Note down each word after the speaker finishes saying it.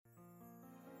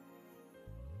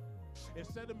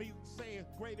Instead of me saying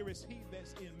greater is he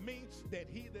that's in me than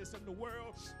he that's in the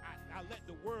world, I let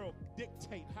the world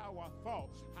dictate how I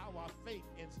thought, how I think,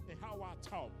 and how I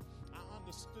talk. I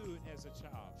understood as a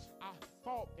child. I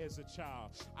thought as a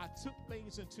child. I took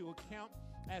things into account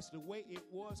as the way it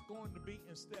was going to be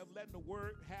instead of letting the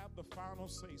word have the final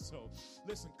say so.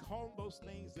 Listen, call those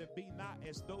things that be not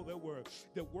as though they were.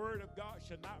 The word of God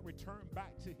shall not return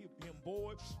back to him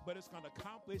void, but it's going to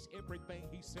accomplish everything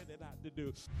he sent it out to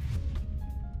do.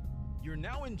 You're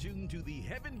now in tune to the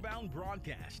Heaven Bound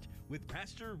broadcast with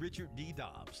Pastor Richard D.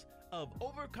 Dobbs of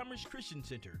Overcomers Christian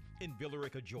Center in Villa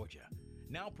Rica, Georgia.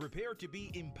 Now prepare to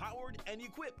be empowered and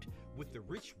equipped with the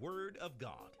rich word of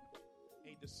God.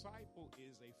 A disciple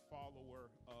is a follower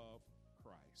of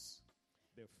Christ.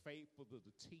 They're faithful to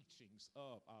the teachings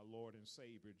of our Lord and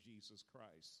Savior, Jesus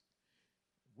Christ.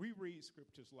 We read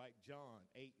scriptures like John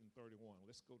 8:31.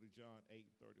 Let's go to John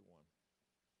 8:31,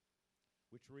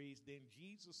 which reads, "Then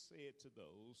Jesus said to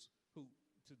those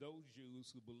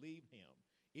Jews who believe him,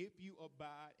 if you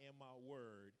abide in my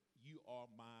word, you are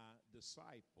my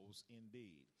disciples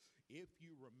indeed. If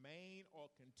you remain or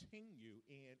continue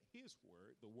in his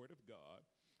word, the word of God,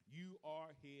 you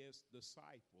are his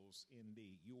disciples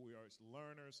indeed." You are his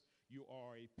learners. You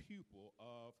are a pupil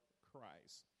of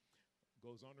Christ.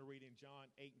 Goes on to read in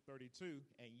John 8:32,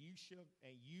 and you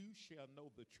shall know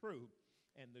the truth,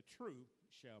 and the truth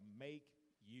shall make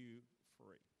you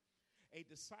free. A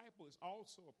disciple is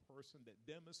also a person that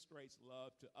demonstrates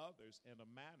love to others in a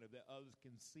manner that others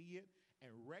can see it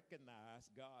and recognize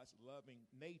God's loving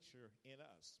nature in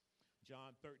us.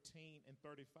 John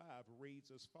 13:35 reads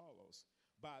as follows,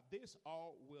 "By this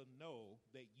all will know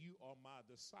that you are my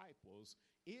disciples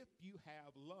if you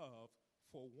have love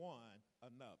for one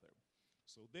another."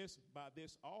 So by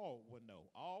this all will know,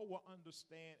 all will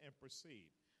understand and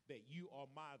perceive that you are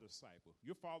my disciple.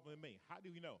 You're following me. How do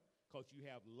you know? Because you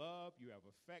have love, you have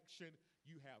affection,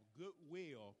 you have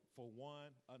goodwill for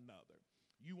one another.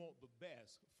 You want the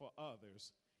best for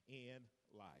others in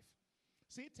life.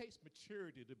 See, it takes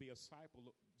maturity to be a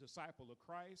disciple of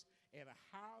Christ and a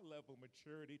higher level of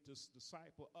maturity to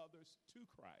disciple others to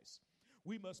Christ.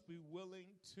 We must be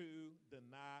willing to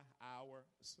deny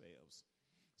ourselves.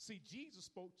 See, Jesus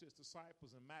spoke to his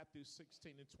disciples in Matthew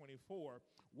 16:24,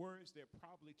 words that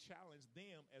probably challenged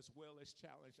them as well as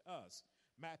challenge us.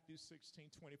 Matthew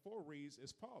 16:24 reads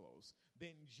as follows,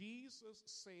 "Then Jesus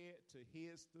said to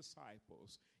his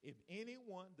disciples, if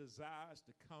anyone desires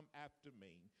to come after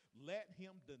me, let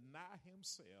him deny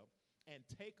himself and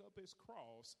take up his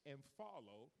cross and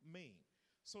follow me."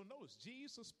 So notice,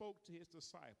 Jesus spoke to his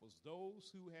disciples, those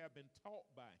who have been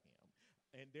taught by him,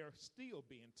 and they're still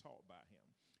being taught by him.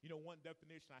 You know, one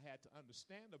definition I had to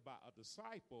understand about a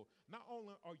disciple, not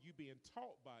only are you being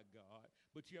taught by God,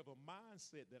 but you have a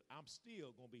mindset that I'm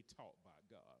still going to be taught by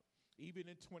God. Even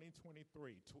in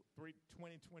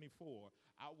 2024,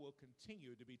 I will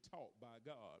continue to be taught by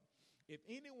God. If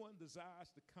anyone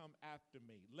desires to come after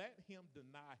me, let him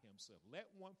deny himself.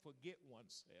 Let one forget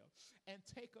oneself and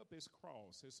take up his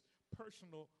cross, his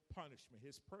personal punishment,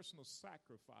 his personal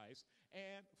sacrifice,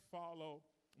 and follow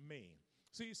me.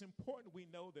 See, it's important we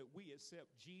know that we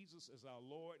accept Jesus as our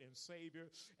Lord and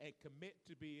Savior and commit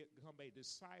to become a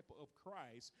disciple of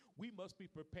Christ. We must be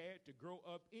prepared to grow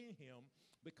up in him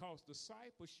because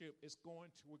discipleship is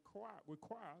going to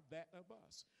require that of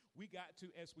us. We got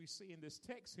to, as we see in this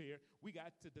text here, we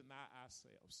got to deny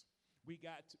ourselves. We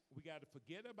got to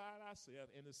forget about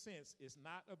ourselves. In a sense, it's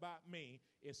not about me,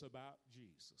 it's about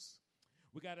Jesus.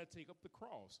 We got to take up the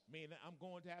cross, meaning I'm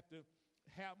going to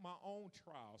have my own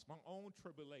trials, my own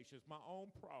tribulations, my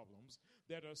own problems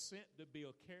that are sent to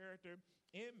build character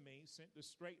in me, sent to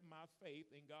straighten my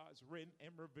faith in God's written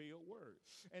and revealed word.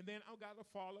 And then I've got to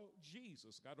follow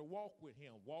Jesus, got to walk with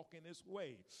him, walk in his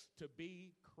way, to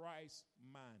be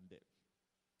Christ-minded.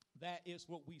 That is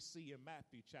what we see in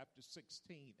Matthew chapter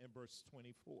 16 and verse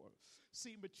 24.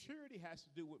 See, maturity has to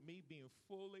do with me being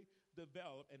fully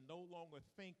developed and no longer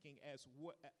thinking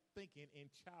in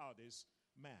childish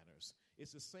manners.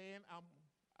 It's a saying I'm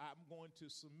going to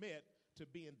submit to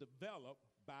being developed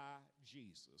by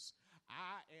Jesus.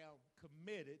 I am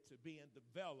committed to being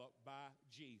developed by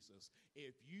Jesus.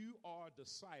 If you are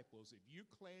disciples, if you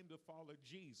claim to follow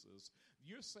Jesus,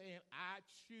 you're saying I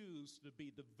choose to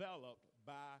be developed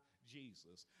by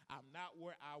Jesus. I'm not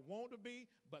where I want to be,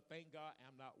 but thank God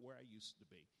I'm not where I used to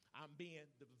be. I'm being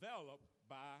developed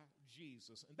by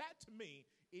Jesus. And that to me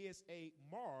is a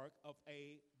mark of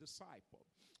a disciple.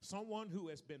 Someone who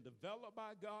has been developed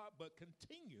by God but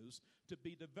continues to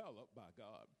be developed by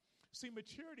God. See,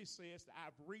 maturity says that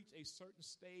I've reached a certain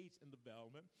stage in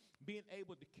development, being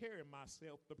able to carry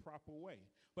myself the proper way.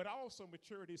 But also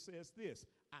maturity says this: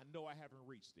 I know I haven't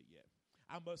reached it yet.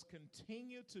 I must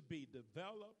continue to be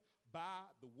developed by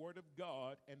the word of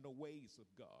God and the ways of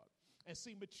God. And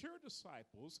see, mature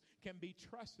disciples can be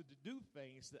trusted to do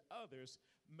things that others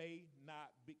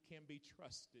can be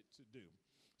trusted to do.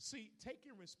 See,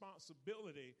 taking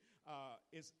responsibility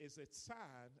is a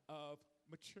sign of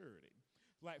maturity.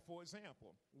 Like, for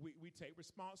example, we take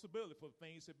responsibility for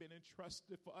things that have been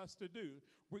entrusted for us to do,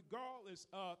 regardless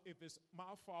of if it's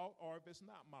my fault or if it's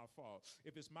not my fault,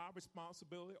 if it's my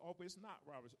responsibility or if it's not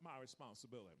my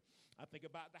responsibility. I think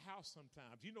about the house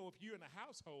sometimes. You know, if you're in a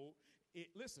household,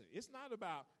 listen, it's not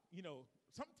about,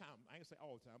 sometimes, I ain't say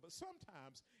all the time, but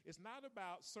sometimes it's not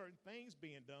about certain things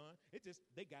being done. It's just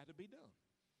they got to be done.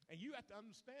 And you have to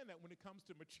understand that when it comes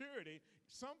to maturity,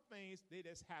 some things, they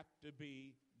just have to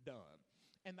be done.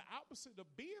 And the opposite of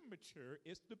being mature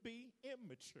is to be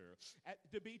immature,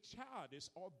 to be childish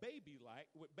or baby-like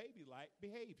with baby-like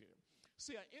behavior.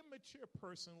 See, an immature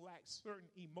person lacks certain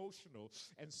emotional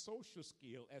and social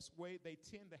skill, as way they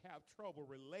tend to have trouble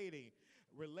relating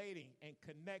and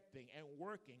connecting and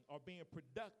working or being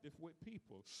productive with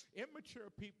people. Immature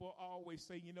people always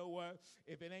say, you know what,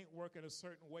 if it ain't working a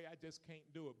certain way, I just can't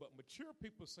do it. But mature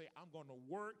people say, I'm going to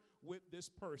work with this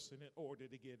person in order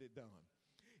to get it done.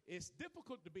 It's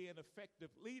difficult to be an effective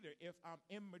leader if I'm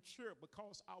immature,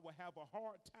 because I will have a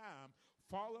hard time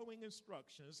following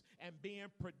instructions and being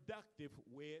productive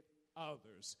with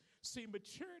others. See,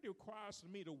 maturity requires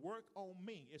me to work on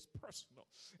me. It's personal.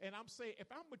 And I'm saying, if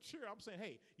I'm mature, I'm saying,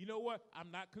 hey, you know what?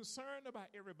 I'm not concerned about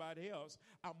everybody else.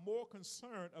 I'm more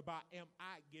concerned about, am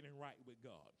I getting right with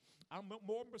God? I'm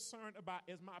more concerned about,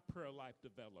 is my prayer life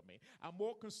developing? I'm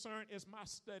more concerned, is my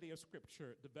study of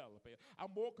scripture developing? I'm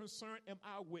more concerned, am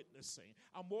I witnessing?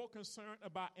 I'm more concerned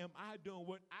about, am I doing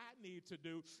what I need to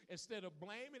do, instead of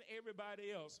blaming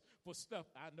everybody else for stuff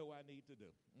I know I need to do.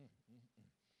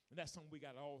 And that's something we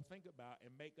got to all think about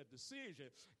and make a decision.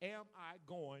 Am I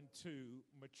going to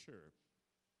mature?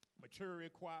 Maturity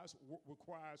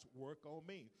requires work on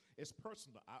me. It's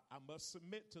personal. I must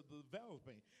submit to the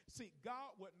developing. See,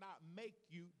 God would not make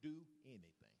you do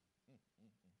anything.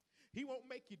 He won't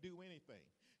make you do anything.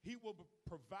 He will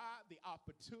provide the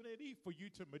opportunity for you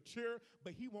to mature,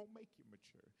 but he won't make you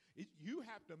mature. You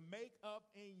have to make up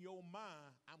in your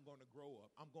mind, I'm going to grow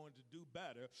up. I'm going to do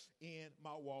better in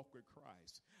my walk with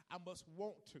Christ. I must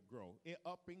want to grow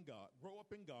up in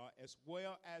God, as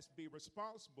well as be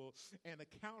responsible and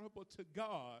accountable to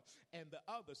God and the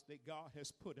others that God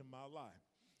has put in my life.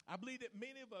 I believe that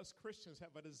many of us Christians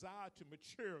have a desire to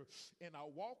mature in our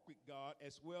walk with God,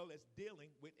 as well as dealing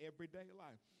with everyday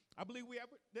life. I believe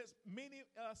there's many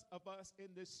of us in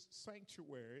this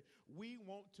sanctuary, we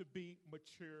want to be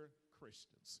mature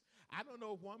Christians. I don't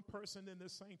know of one person in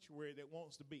this sanctuary that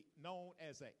wants to be known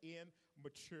as an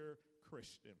immature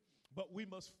Christian. But we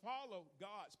must follow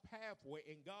God's pathway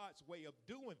and God's way of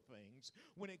doing things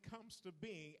when it comes to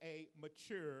being a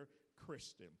mature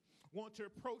Christian. Want to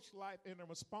approach life in a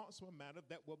responsible manner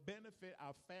that will benefit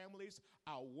our families,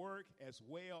 our work, as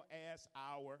well as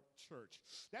our church.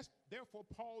 Therefore,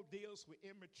 Paul deals with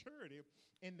immaturity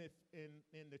in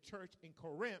the church in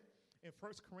Corinth in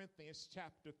 1 Corinthians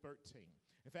chapter 13.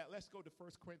 In fact, let's go to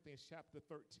 1 Corinthians chapter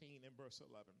 13 and verse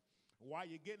 11. While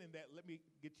you're getting that, let me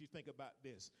get you to think about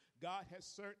this. God has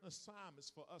certain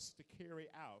assignments for us to carry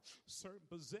out, certain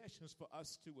possessions for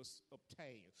us to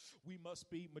obtain. We must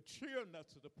be mature enough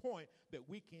to the point that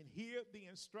we can hear the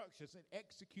instructions and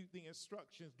execute the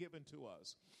instructions given to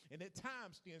us. And at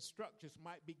times, the instructions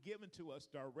might be given to us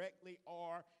directly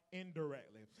or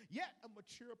indirectly. Yet a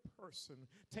mature person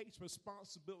takes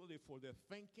responsibility for their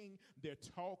thinking, their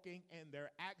talking, and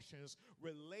their actions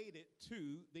related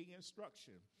to the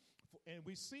instruction. And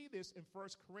we see this in 1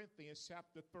 Corinthians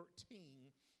chapter 13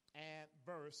 and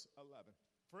verse 11.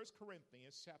 1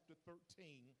 Corinthians chapter 13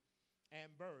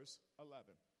 and verse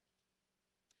 11.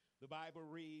 The Bible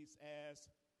reads as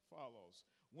follows.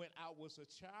 When I was a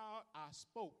child, I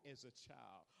spoke as a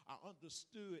child. I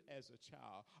understood as a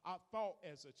child. I thought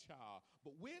as a child.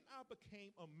 But when I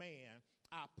became a man,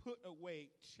 I put away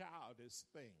childish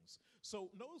things. So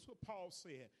notice what Paul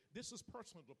said. This is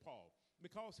personal to Paul,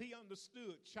 because he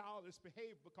understood childish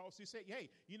behavior, because he said, hey,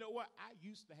 you know what? I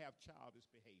used to have childish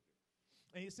behavior.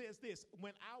 And he says this,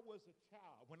 when I was a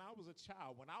child, when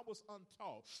I was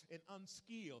untaught and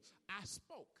unskilled, I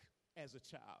spoke as a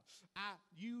child. I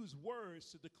used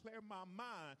words to declare my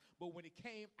mind, but when it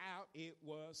came out, it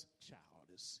was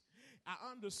childish. I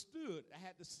understood. I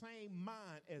had the same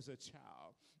mind as a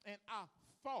child, and I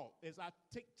thought as I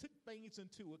took things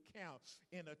into account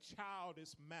in a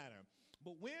childish manner.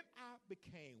 But when I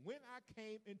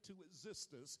came into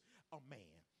existence, a man,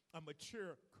 a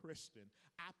mature Christian,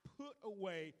 I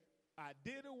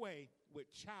did away with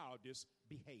childish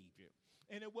behavior.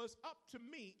 And it was up to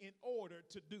me in order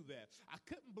to do that. I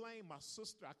couldn't blame my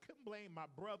sister. I couldn't blame my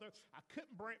brother. I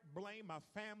couldn't blame my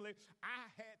family.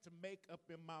 I had to make up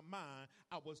in my mind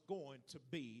I was going to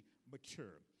be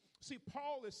mature. See,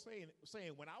 Paul is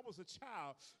saying when I was a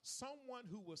child, someone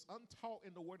who was untaught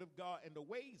in the Word of God and the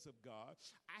ways of God,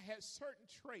 I had certain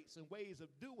traits and ways of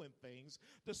doing things,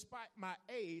 despite my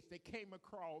age, that came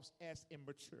across as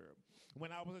immature.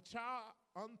 When I was a child,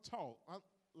 untaught,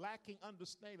 lacking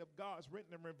understanding of God's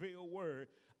written and revealed Word,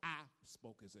 I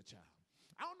spoke as a child.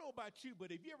 I don't know about you,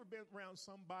 but have you ever been around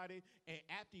somebody and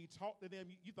after you talked to them,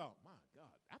 you thought, my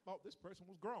God, I thought this person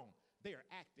was grown. They are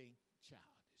acting childish.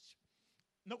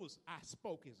 Notice I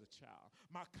spoke as a child.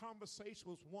 My conversation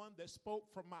was one that spoke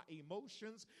from my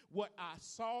emotions, what I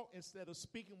saw, instead of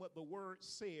speaking what the word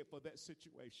said for that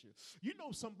situation. You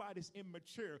know somebody's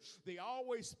immature. They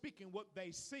always speaking what they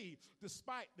see,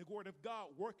 despite the word of God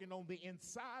working on the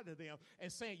inside of them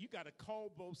and saying you got to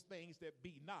call those things that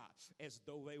be not as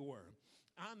though they were.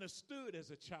 I understood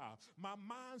as a child. My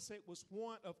mindset was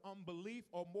one of unbelief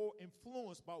or more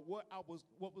influenced by what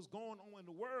was going on in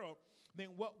the world than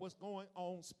what was going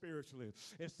on spiritually.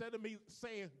 Instead of me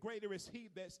saying greater is he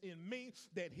that's in me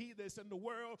than he that's in the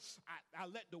world, I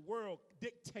let the world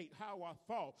dictate how I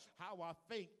thought, how I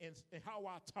think, and how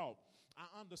I talk.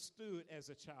 I understood as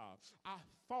a child. I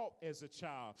thought as a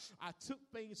child. I took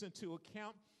things into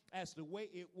account as the way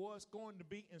it was going to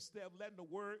be instead of letting the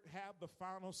word have the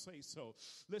final say so.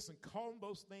 Listen, call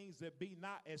those things that be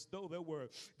not as though they were.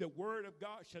 The word of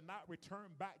God shall not return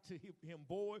back to him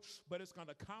void, but it's going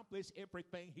to accomplish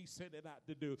everything he sent it out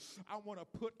to do. I want to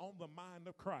put on the mind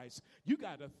of Christ. You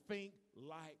got to think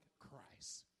like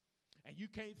Christ. And you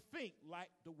can't think like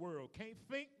the world, can't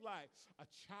think like a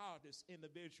childish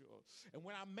individual. And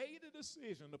when I made a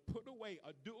decision to put away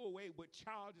or do away with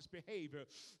childish behavior,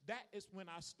 that is when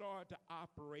I started to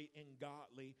operate in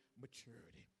godly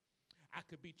maturity. I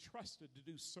could be trusted to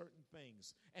do certain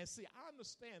things. And see, I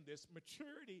understand this.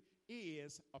 Maturity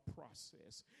is a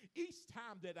process. Each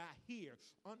time that I hear,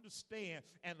 understand,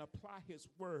 and apply his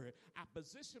word, I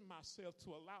position myself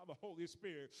to allow the Holy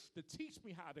Spirit to teach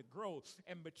me how to grow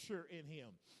and mature in him.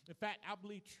 In fact, I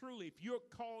believe truly if you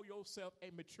call yourself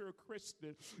a mature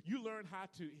Christian, you learn how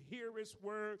to hear his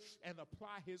word and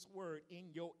apply his word in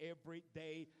your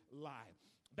everyday life.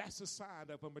 That's a sign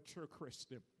of a mature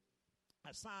Christian.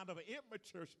 A sign of an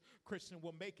immature Christian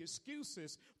will make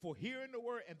excuses for hearing the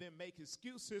word and then make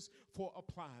excuses for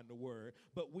applying the word.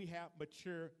 But we have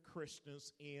mature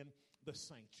Christians in the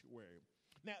sanctuary.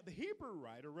 Now, the Hebrew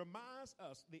writer reminds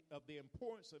us of the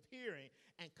importance of hearing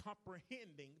and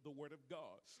comprehending the word of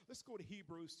God. Let's go to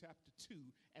Hebrews chapter 2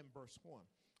 and verse 1.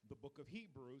 The book of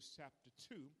Hebrews chapter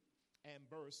 2 and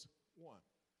verse 1.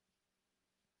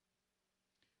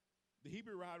 The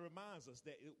Hebrew writer reminds us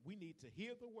that we need to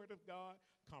hear the word of God,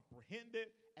 comprehend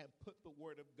it, and put the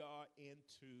word of God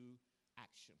into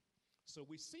action. So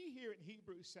we see here in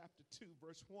Hebrews chapter 2,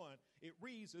 verse 1, it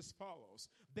reads as follows.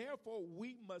 Therefore,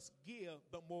 we must give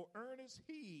the more earnest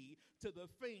heed to the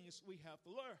things we have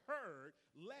heard,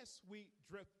 lest we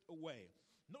drift away.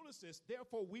 Notice this.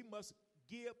 Therefore, we must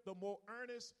give the more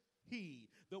earnest heed,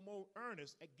 the more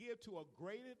earnest, and give to a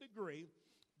greater degree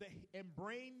and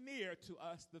bring near to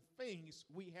us the things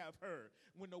we have heard.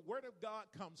 When the word of God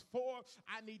comes forth,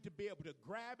 I need to be able to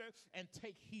grab it and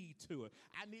take heed to it.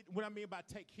 What I mean by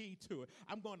take heed to it,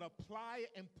 I'm going to apply it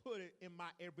and put it in my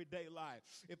everyday life.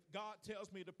 If God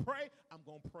tells me to pray, I'm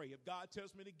going to pray. If God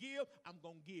tells me to give, I'm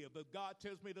going to give. If God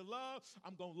tells me to love,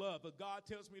 I'm going to love. If God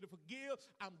tells me to forgive,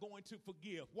 I'm going to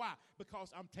forgive. Why?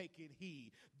 Because I'm taking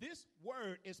heed. This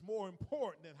word is more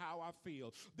important than how I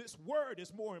feel. This word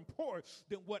is more important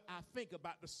than what I think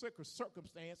about the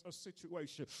circumstance or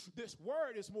situation. This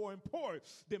word is more important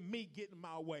than me getting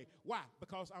my way. Why?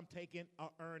 Because I'm taking an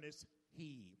earnest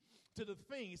heed to the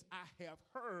things I have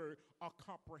heard or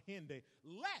comprehended,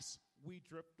 lest we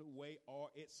drift away or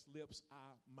it slips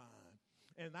our mind.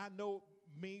 And I know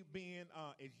me being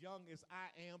as young as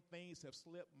I am, things have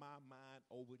slipped my mind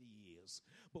over the years.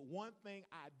 But one thing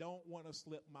I don't want to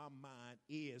slip my mind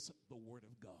is the word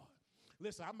of God.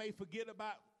 Listen, I may forget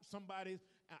about somebody's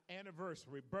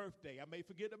anniversary, birthday. I may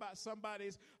forget about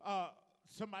somebody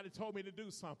told me to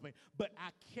do something, but I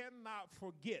cannot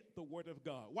forget the word of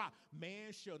God. Why?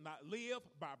 Man shall not live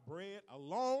by bread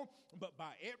alone, but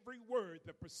by every word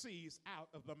that proceeds out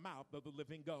of the mouth of the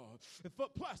living God.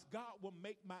 Plus, God will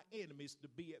make my enemies to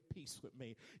be at peace with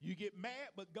me. You get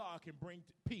mad, but God can bring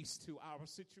peace to our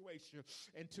situation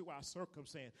and to our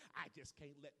circumstance. I just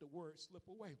can't let the word slip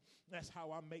away. That's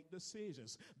how I make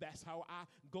decisions. That's how I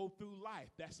go through life.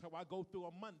 That's how I go through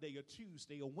a Monday, a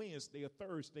Tuesday, a Wednesday, a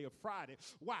Thursday, a Friday.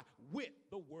 Why? With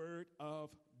the word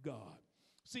of God.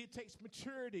 See, it takes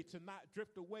maturity to not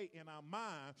drift away in our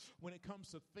mind when it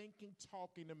comes to thinking,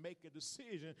 talking, and make a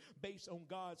decision based on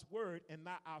God's word and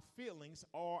not our feelings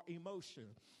or emotion.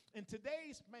 In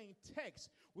today's main text,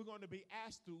 we're going to be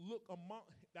asked to look among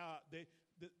the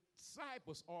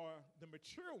disciples, or the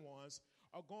mature ones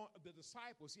are going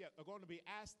to be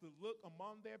asked to look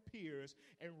among their peers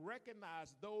and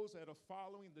recognize those that are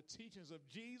following the teachings of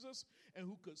Jesus and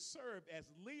who could serve as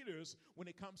leaders when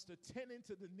it comes to tending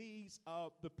to the needs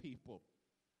of the people.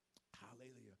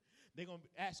 Hallelujah. They're going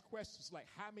to ask questions like,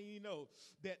 how many know,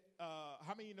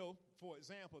 for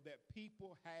example, that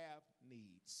people have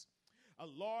needs? A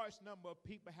large number of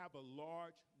people have a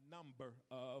large number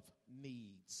of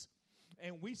needs.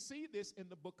 And we see this in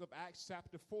the book of Acts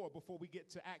chapter 4. Before we get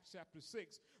to Acts chapter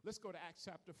 6, let's go to Acts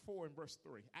chapter 4 and verse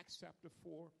 3. Acts chapter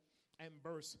 4 and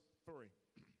verse 3.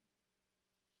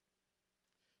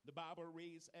 The Bible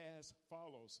reads as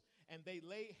follows. And they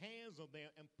laid hands on them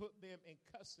and put them in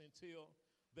custody until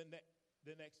the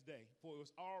next day, for it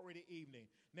was already evening.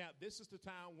 Now, this is the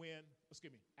time when,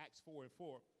 Acts 4 and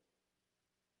 4.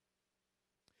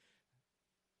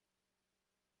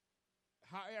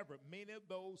 However, many of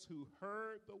those who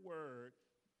heard the word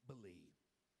believed.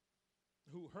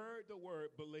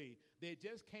 They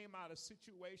just came out of a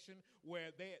situation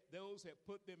where those had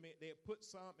put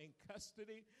some in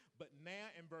custody. But now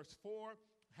in verse 4,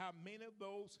 how many of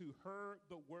those who heard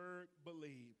the word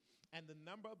believed? And the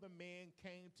number of the men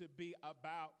came to be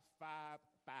about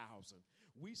 5,000.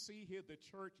 We see here the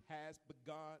church has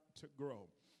begun to grow.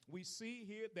 We see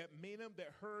here that many of them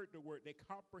that heard the word, they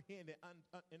comprehended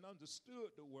and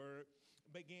understood the word,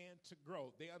 began to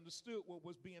grow. They understood what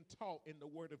was being taught in the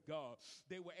word of God.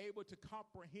 They were able to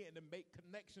comprehend and make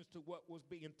connections to what was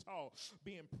being taught,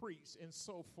 being preached, and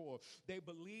so forth. They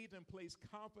believed and placed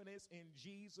confidence in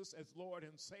Jesus as Lord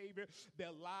and Savior.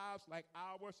 Their lives, like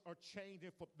ours, are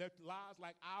changing for their lives,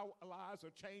 like our lives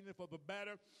are changing for the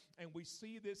better. And we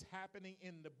see this happening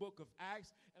in the book of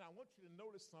Acts. And I want you to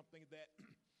notice something that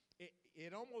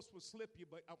it almost will slip you,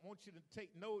 but I want you to take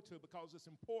note to it because it's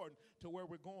important to where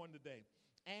we're going today.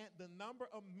 And the number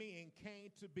of men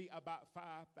came to be about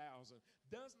 5,000.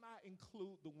 Does not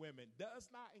include the women,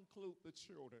 does not include the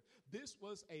children. This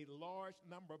was a large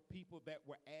number of people that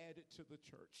were added to the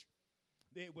church.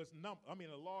 It was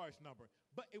a large number.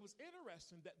 But it was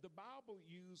interesting that the Bible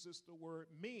uses the word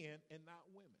men and not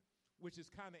women, which is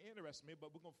kind of interesting to me,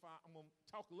 but I'm going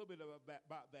to talk a little bit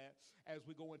about that as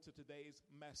we go into today's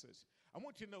message. I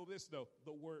want you to know this, though.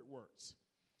 The word works.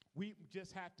 We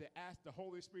just have to ask the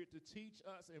Holy Spirit to teach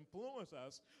us, influence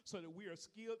us, so that we are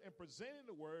skilled in presenting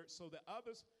the word so that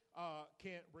others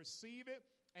can receive it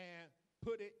and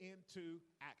put it into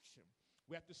action.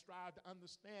 We have to strive to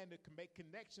understand and make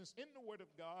connections in the word of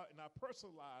God in our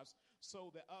personal lives so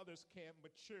that others can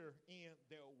mature in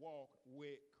their walk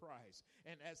with Christ.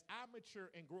 And as I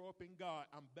mature and grow up in God,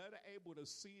 I'm better able to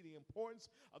see the importance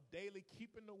of daily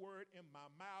keeping the word in my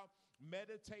mouth,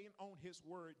 meditating on his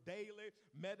word daily,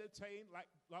 meditating like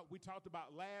we talked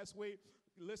about last week.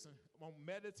 Listen, I'm going to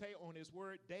meditate on his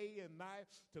word day and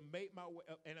night to make my way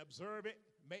and observe it,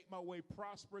 make my way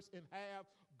prosperous and have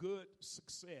good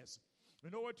success.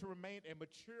 In order to remain a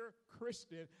mature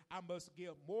Christian, I must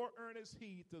give more earnest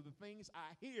heed to the things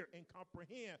I hear and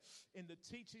comprehend in the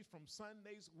teachings from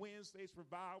Sundays, Wednesdays,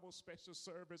 revival, special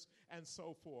service, and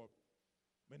so forth.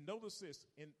 But notice this,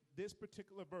 in this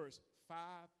particular verse,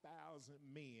 5,000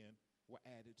 men were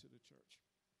added to the church.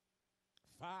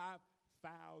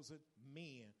 5,000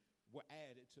 men were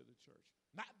added to the church.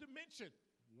 Not to mention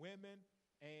women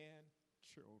and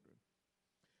children.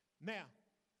 Now,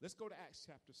 let's go to Acts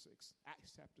chapter 6.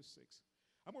 Acts chapter 6.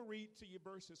 I'm going to read to you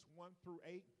verses 1 through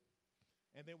 8,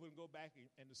 and then we'll go back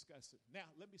and discuss it. Now,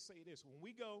 let me say this. When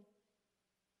we go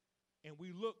and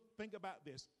we look, think about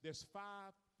this. There's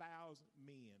 5,000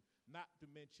 men, not to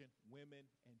mention women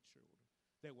and children,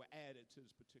 that were added to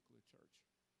this particular church.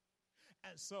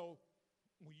 And so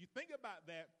when you think about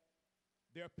that,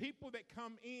 there are people that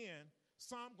come in,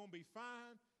 some going to be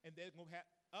fine, and they're going to have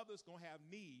others going to have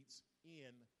needs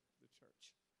in the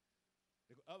church.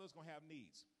 Others going to have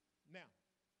needs. Now,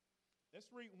 let's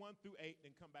read 1 through 8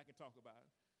 and come back and talk about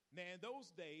it. Now, in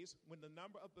those days, when the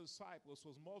number of the disciples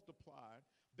was multiplied,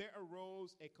 there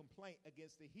arose a complaint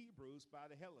against the Hebrews by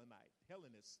the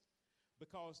Hellenists,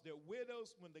 because their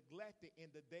widows were neglected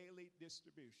in the daily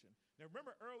distribution. Now,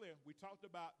 remember earlier we talked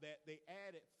about that they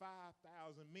added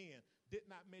 5,000 men, did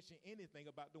not mention anything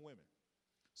about the women.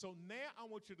 So now I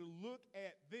want you to look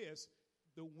at this.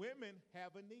 The women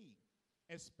have a need,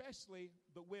 especially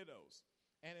the widows.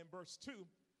 And in verse 2,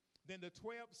 then the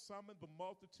 12 summoned the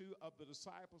multitude of the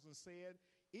disciples and said,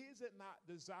 is it not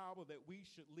desirable that we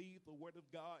should leave the word of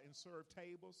God and serve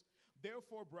tables?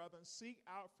 Therefore, brethren, seek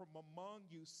out from among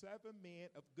you 7 men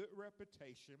of good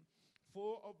reputation,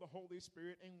 full of the Holy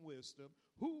Spirit and wisdom,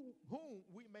 whom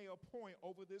we may appoint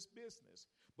over this business.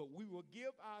 But we will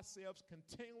give ourselves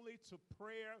continually to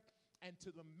prayer and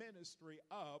to the ministry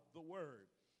of the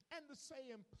word. And the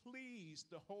saying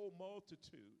pleased the whole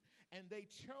multitude. And they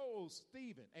chose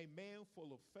Stephen, a man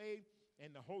full of faith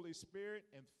and the Holy Spirit,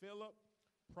 and Philip,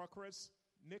 Prochorus,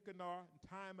 Nicanor,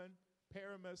 Timon,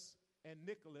 Paramus, and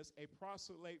Nicholas, a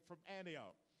proselyte from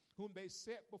Antioch, whom they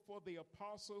set before the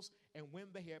apostles, and when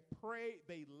they had prayed,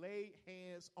 they laid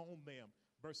hands on them.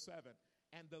 Verse 7,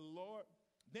 and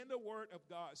then the word of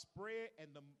God spread, and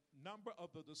the number of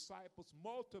the disciples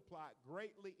multiplied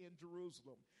greatly in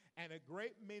Jerusalem, and a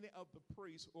great many of the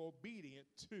priests were obedient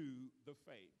to the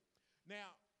faith.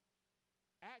 Now,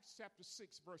 Acts chapter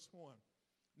 6, verse 1.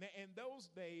 Now, in those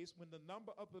days, when the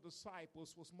number of the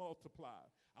disciples was multiplied,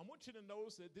 I want you to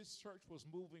notice that this church was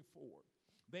moving forward.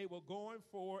 They were going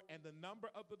forward, and the number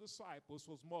of the disciples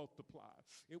was multiplied.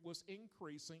 It was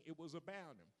increasing. It was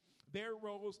abounding. There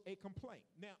arose a complaint.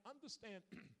 Now, understand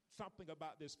something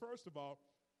about this. First of all,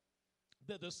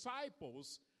 the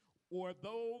disciples or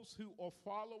those who are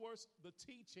followers, the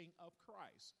teaching of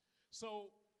Christ.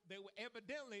 So they were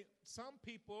evidently, some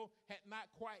people had not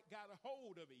quite got a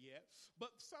hold of it yet,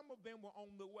 but some of them were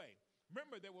on the way.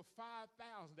 Remember, there were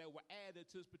 5,000 that were added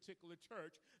to this particular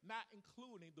church, not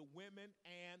including the women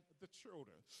and the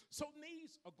children. So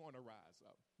needs are going to rise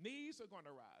up. Needs are going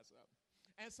to rise up.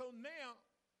 And so now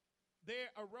there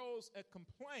arose a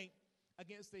complaint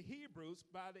against the Hebrews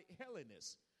by the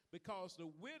Hellenists, because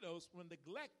the widows were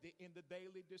neglected in the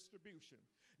daily distribution.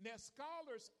 Now,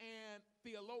 scholars and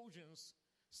theologians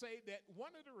say that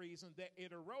one of the reasons that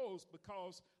it arose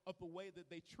because of the way that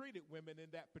they treated women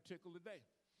in that particular day.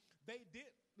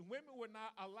 Women were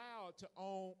not allowed to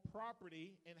own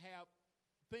property and have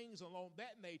things along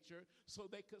that nature so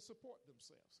they could support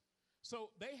themselves.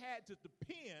 So they had to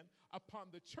depend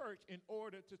upon the church in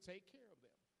order to take care of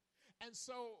them. And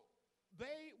so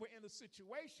they were in a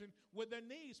situation where their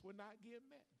needs were not getting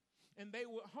met, and they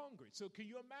were hungry. So can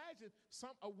you imagine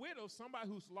a widow, somebody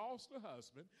who's lost a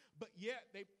husband, but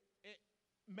yet they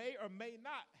may or may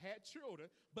not had children,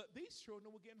 but these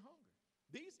children were getting hungry.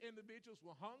 These individuals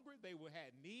were hungry. They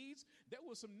had needs. There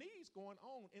were some needs going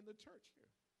on in the church here.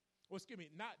 Well, excuse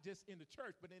me, not just in the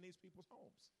church, but in these people's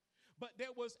homes. But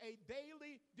there was a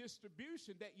daily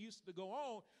distribution that used to go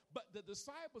on, but the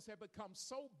disciples had become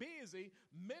so busy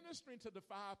ministering to the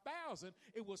 5,000,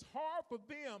 it was hard for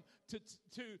them to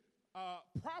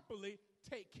properly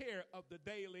take care of the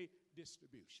daily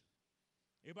distribution.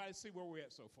 Everybody see where we're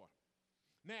at so far?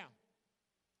 Now,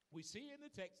 we see in the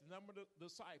text the number of the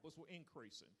disciples were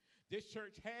increasing. This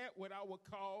church had what I would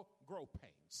call growth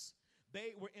pains.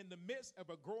 They were in the midst of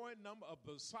a growing number of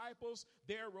disciples.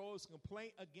 There arose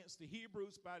complaint against the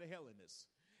Hebrews by the Hellenists.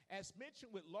 As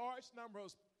mentioned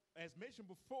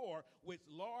before, with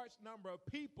large number of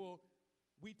people,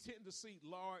 we tend to see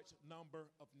large number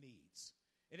of needs.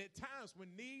 And at times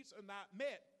when needs are not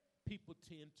met, people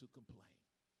tend to complain.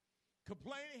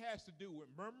 Complaining has to do with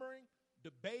murmuring,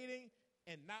 debating,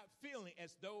 and not feeling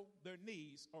as though their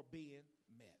needs are being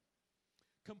met.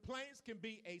 Complaints can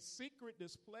be a secret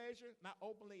displeasure, not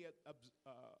openly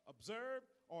observed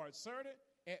or asserted,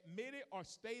 admitted or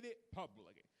stated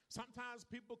publicly. Sometimes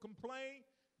people complain.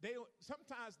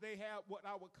 Sometimes they have what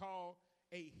I would call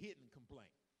a hidden complaint.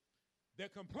 They're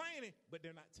complaining, but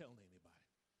they're not telling anybody.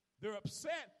 They're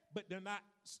upset, but they're not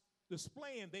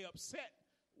displaying they're upset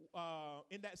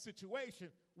in that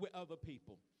situation with other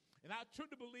people. And I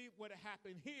truly believe what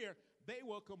happened here, they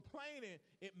were complaining.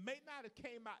 It may not have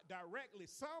came out directly.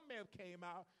 Some may have came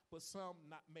out, but some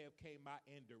may have came out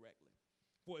indirectly.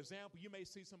 For example, you may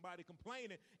see somebody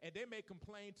complaining, and they may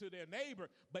complain to their neighbor,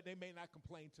 but they may not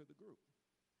complain to the group.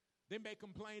 They may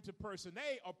complain to person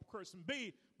A or person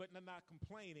B, but they're not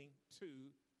complaining to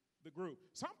the group.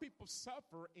 Some people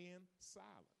suffer in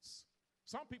silence.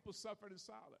 Some people suffer in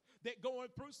silence. They're going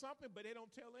through something, but they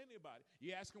don't tell anybody.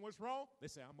 You ask them what's wrong, they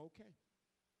say, I'm okay.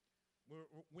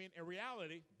 When in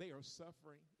reality, they are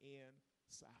suffering in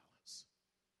silence.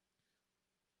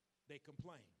 They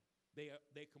complain.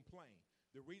 They complain.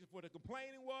 The reason for the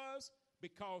complaining was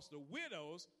because the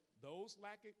widows, those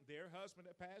lacking their husband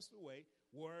that passed away,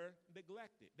 were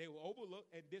neglected. They were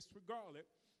overlooked and disregarded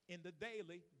in the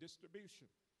daily distribution.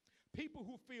 People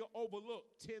who feel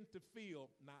overlooked tend to feel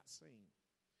not seen.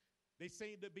 They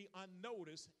seem to be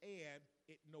unnoticed and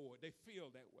ignored. They feel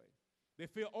that way. They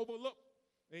feel overlooked.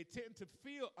 They tend to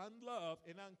feel unloved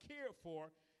and uncared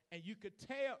for, and you could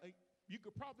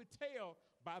probably tell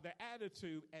by their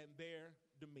attitude and their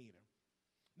demeanor.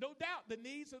 No doubt the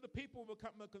needs of the people will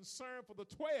become a concern for the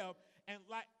 12 and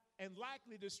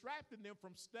likely distracting them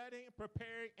from studying,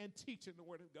 preparing, and teaching the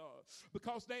Word of God.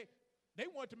 Because they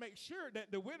wanted to make sure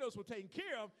that the widows were taken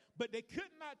care of, but they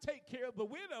could not take care of the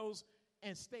widows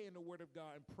and stay in the Word of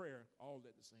God and prayer all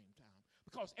at the same time.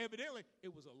 Because evidently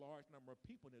it was a large number of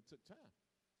people that took time.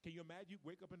 Can you imagine? You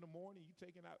wake up in the morning, you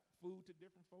taking out food to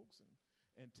different folks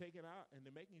and taking out, and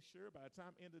they're making sure by the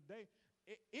time end of the day,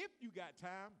 if you got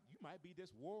time, you might be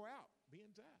just wore out, being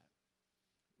tired.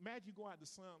 Imagine you go out in the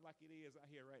sun like it is out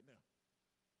here right now.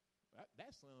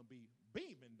 That sun be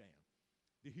beaming down.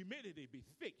 The humidity be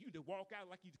thick. You just walk out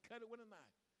like you cut it with a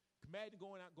knife. Imagine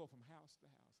going out, go from house to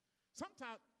house.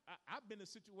 Sometimes I've been in a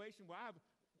situation where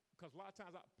because a lot of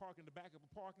times I park in the back of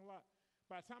a parking lot.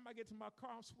 By the time I get to my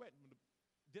car, I'm sweating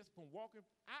just from walking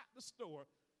out the store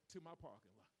to my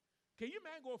parking lot. Can you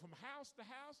imagine going from house to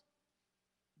house?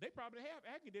 They probably have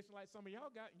air conditioning like some of y'all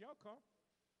got in your car.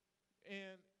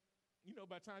 And,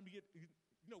 by the time you get,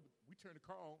 we turn the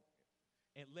car on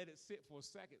and let it sit for a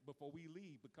second before we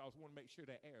leave because we want to make sure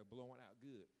that air is blowing out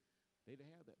good. They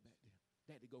didn't have that back then.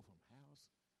 They had to go from house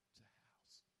to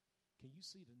house. Can you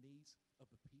see the needs of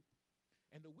the people?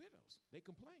 And the widows, they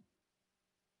complained.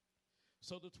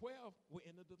 So the 12 were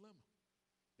in a dilemma.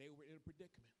 They were in a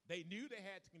predicament. They knew they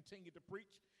had to continue to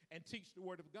preach and teach the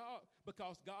Word of God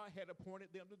because God had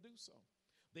appointed them to do so.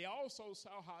 They also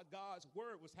saw how God's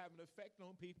Word was having an effect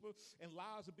on people and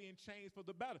lives were being changed for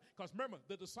the better. Because remember,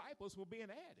 the disciples were being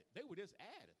added. They were just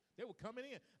added. They were coming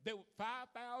in. There were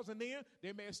 5,000 in.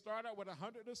 They may have started out with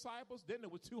 100 disciples. Then there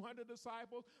were 200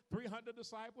 disciples, 300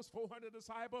 disciples, 400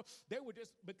 disciples. They were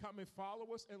just becoming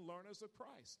followers and learners of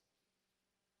Christ.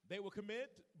 They were committed,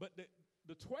 but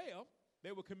the 12,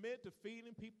 they were committed to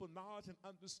feeding people knowledge and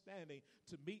understanding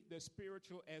to meet their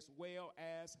spiritual as well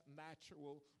as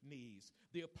natural needs.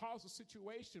 The apostles'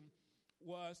 situation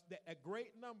was that a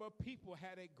great number of people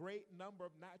had a great number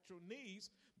of natural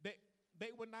needs that they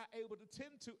were not able to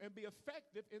tend to and be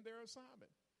effective in their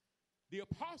assignment. The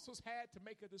apostles had to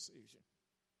make a decision.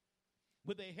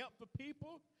 Would they help the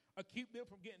people or keep them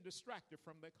from getting distracted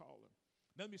from their calling?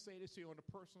 Let me say this here on a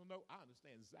personal note. I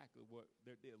understand exactly what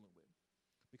they're dealing with.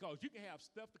 Because you can have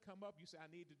stuff to come up. You say, I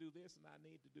need to do this and I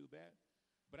need to do that.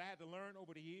 But I had to learn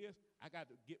over the years, I got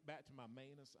to get back to my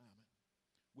main assignment,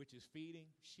 which is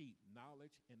feeding sheep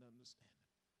knowledge and understanding.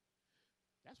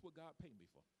 That's what God paid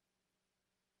me for.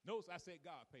 Notice I said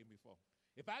God paid me for.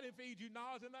 If I didn't feed you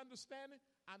knowledge and understanding,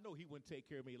 I know he wouldn't take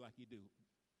care of me like he do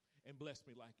and bless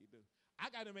me like he do. I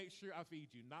got to make sure I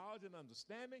feed you knowledge and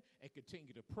understanding and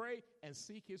continue to pray and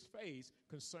seek his face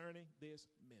concerning this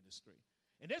ministry.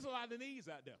 And there's a lot of needs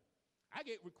out there. I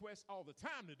get requests all the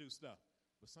time to do stuff.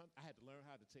 But I had to learn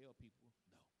how to tell people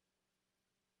no.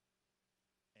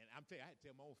 And I'm telling you, I had to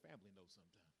tell my own family no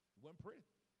sometimes. It wasn't pretty.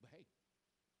 But hey,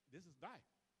 this is life.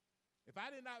 If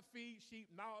I did not feed sheep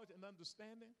knowledge and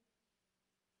understanding,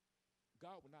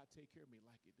 God would not take care of me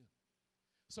like he do.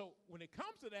 So when it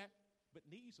comes to that, but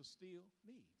needs are still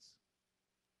needs.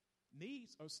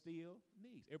 Needs are still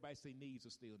needs. Everybody say needs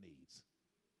are still needs.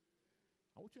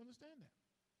 I want you to understand that.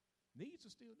 Needs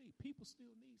are still needs. People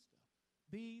still need stuff.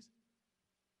 These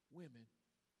women,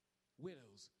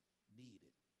 widows,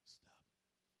 needed stuff.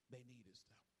 They needed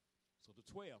stuff. So the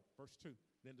 12, verse 2,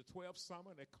 then the 12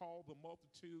 summoned and called the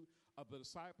multitude of the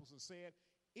disciples and said,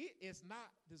 it is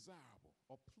not desirable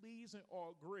or pleasing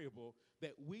or agreeable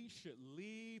that we should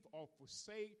leave or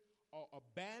forsake or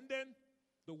abandon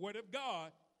the word of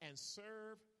God and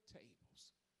serve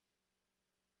tables.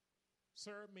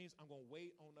 Serve means I'm going to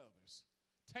wait on others.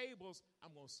 Tables,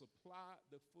 I'm going to supply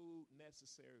the food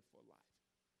necessary for life.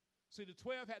 See, the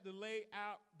 12 had to lay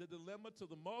out the dilemma to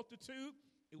the multitude.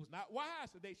 It was not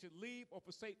wise that they should leave or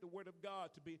forsake the word of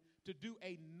God to do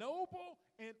a noble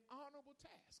and honorable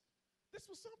task. This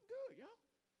was something good, y'all.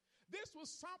 This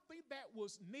was something that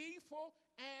was needful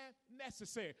and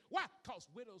necessary. Why?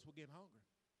 Because widows were getting hungry.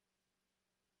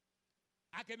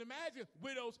 I can imagine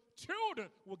widows' children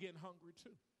were getting hungry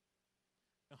too.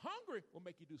 And hungry will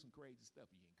make you do some crazy stuff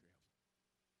you ain't careful.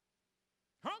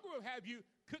 Hungry will have you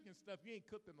cooking stuff you ain't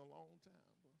cooked in a long time.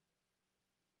 Bro.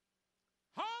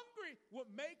 Hungry will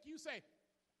make you say,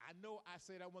 I know I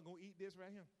said I wasn't going to eat this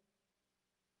right here.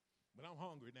 But I'm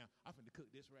hungry now. I'm finna cook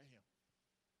this right here.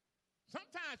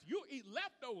 Sometimes you'll eat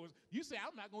leftovers. You say,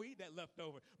 I'm not going to eat that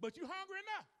leftover. But you're hungry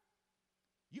enough.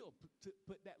 You'll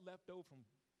put that leftover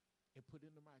and put it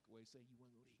in the microwave saying you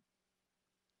weren't going to eat.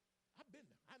 I've been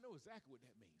there. I know exactly what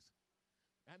that means.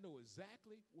 I know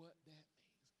exactly what that means.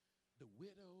 The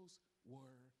widows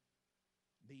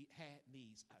had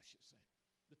needs, I should say.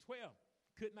 The 12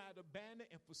 could not abandon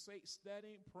and forsake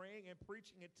studying, praying, and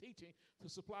preaching and teaching to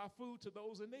supply food to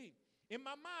those in need. In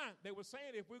my mind, they were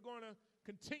saying if we're going to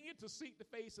continue to seek the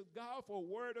face of God for a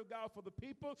word of God for the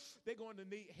people, they're going to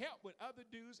need help with other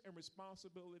duties and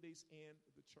responsibilities in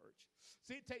the church.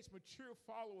 See, it takes mature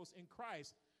followers in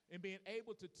Christ and being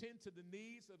able to tend to the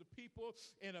needs of the people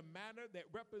in a manner that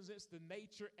represents the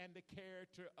nature and the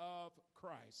character of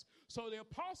Christ. So the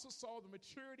apostles saw the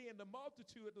maturity and the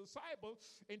multitude of the disciples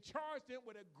and charged them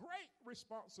with a great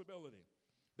responsibility.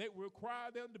 They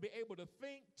require them to be able to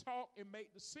think, talk, and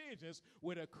make decisions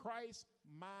with a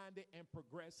Christ-minded and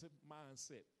progressive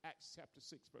mindset. Acts chapter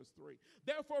 6, verse 3.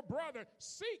 Therefore, brother,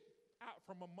 seek out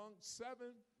from among 7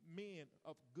 men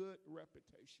of good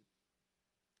reputation.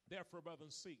 Therefore,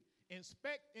 brothers, seek,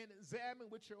 inspect, and examine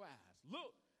with your eyes.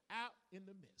 Look out in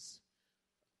the midst,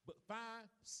 but find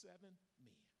 7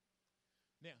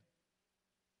 men. Now,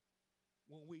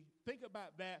 when we think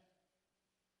about that,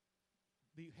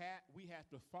 we have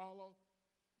to follow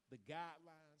the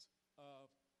guidelines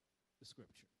of the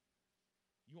scripture.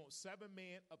 You want 7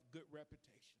 men of good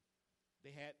reputation.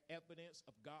 They had evidence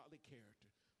of godly character.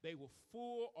 They were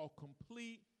full or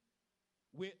complete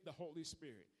with the Holy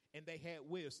Spirit. And they had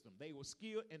wisdom. They were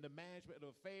skilled in the management of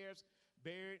affairs,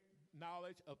 varied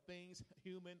knowledge of things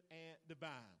human and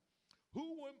divine.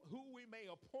 Who we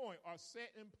may appoint or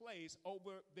set in place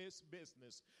over this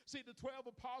business. See, the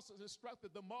 12 apostles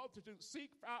instructed the multitude,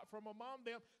 seek out from among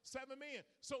them 7 men.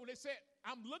 So they said,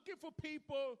 I'm looking for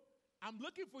people, I'm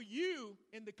looking for you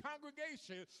in the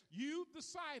congregation, you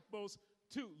disciples,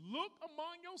 to look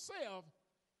among yourself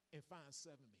and find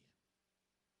 7 men.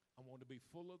 I want to be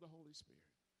full of the Holy Spirit.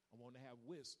 I want to have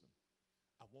wisdom.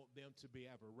 I want them to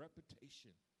have a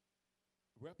reputation,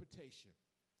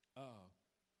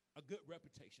 a good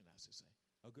reputation, I should say,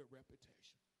 a good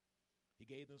reputation. He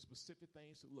gave them specific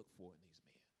things to look for in these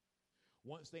men.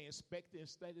 Once they inspected and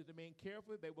studied the men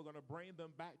carefully, they were going to bring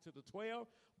them back to the 12.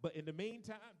 But in the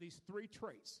meantime, these 3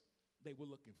 traits they were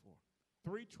looking for.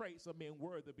 3 traits of men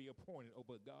worthy to be appointed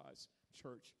over God's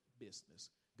church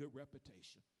business. Good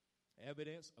reputation.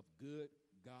 Evidence of good,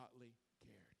 godly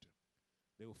character.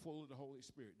 They were full of the Holy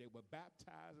Spirit. They were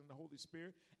baptized in the Holy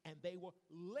Spirit, and they were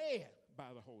led by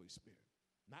the Holy Spirit.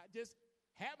 Not just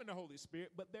having the Holy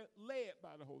Spirit, but they're led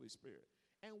by the Holy Spirit.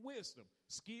 And wisdom,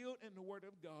 skilled in the word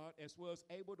of God, as well as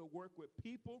able to work with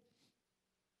people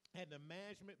and to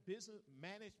manage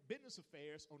business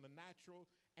affairs on the natural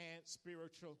and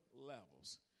spiritual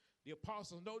levels. The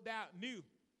apostles no doubt knew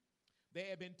they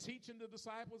had been teaching the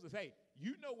disciples that, hey,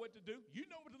 you know what to do. You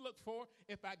know what to look for.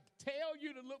 If I tell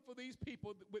you to look for these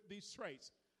people with these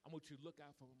traits, I want you to look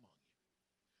out for among you.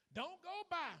 Don't go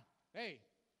by, hey,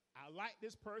 I like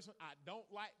this person. I don't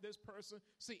like this person.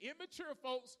 See, immature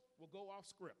folks will go off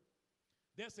script.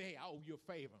 They'll say, hey, I owe you a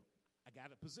favor. I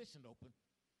got a position open.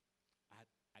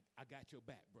 I got your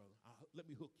back, brother. Let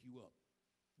me hook you up.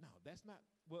 No, that's not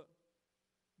what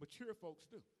mature folks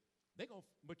do.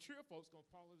 Mature folks going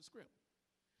to follow the script.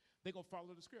 They're going to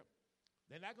follow the script.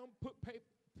 They're not going to put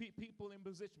people in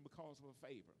position because of a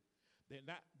favor. They're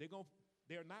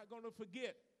not going to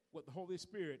forget what the Holy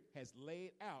Spirit has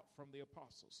laid out from the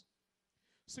apostles.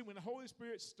 See, when the Holy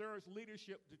Spirit stirs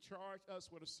leadership to charge us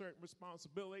with a certain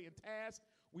responsibility and task,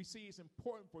 we see it's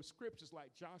important for scriptures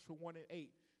like Joshua 1 and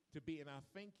 8 to be in our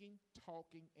thinking,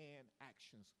 talking, and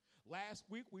actions. Last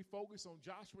week, we focused on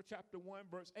Joshua chapter 1,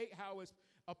 verse 8, how it's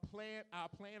our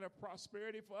plan of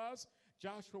prosperity for us.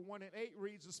 Joshua 1 and 8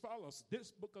 reads as follows: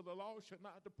 this book of the law shall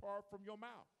not depart from your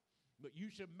mouth, but you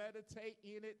should meditate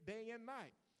in it day and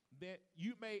night, that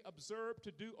you may observe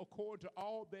to do according to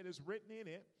all that is written in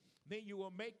it. Then you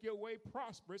will make your way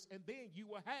prosperous, and then you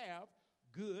will have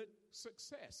good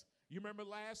success. You remember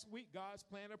last week, God's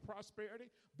plan of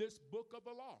prosperity? This book of the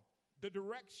law, the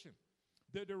direction,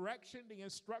 the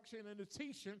instruction, and the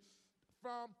teaching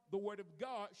from the word of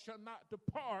God shall not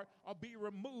depart or be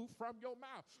removed from your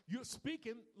mouth. You're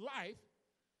speaking life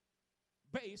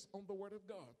based on the word of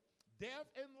God. Death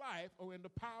and life are in the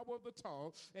power of the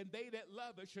tongue, and they that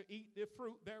love it shall eat the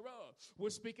fruit thereof. We're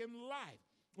speaking life.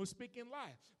 We're speaking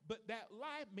life. But that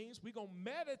life means we're going to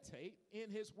meditate in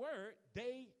his word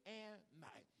day and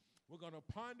night. We're going to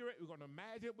ponder it. We're going to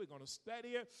imagine it. We're going to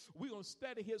study it. We're going to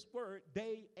study his word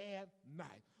day and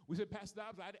night. We said, Pastor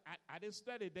Dobbs, I didn't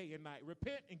study day and night.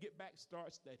 Repent and get back,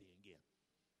 start studying again.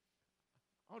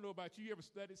 I don't know about you. You ever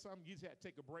studied something? You just had to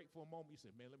take a break for a moment. You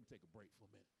said, man, let me take a break for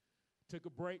a minute. Took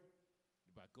a break.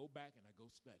 But I go back and I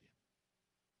go study.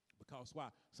 Because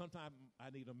why? Sometimes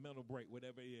I need a mental break,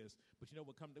 whatever it is. But you know,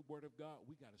 when it comes to the word of God,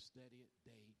 we got to study it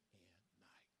day and night.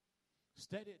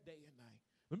 Study it day and night.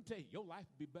 Let me tell you, your life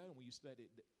will be better when you study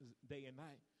it day and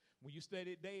night. When you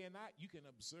study it day and night, you can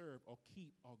observe or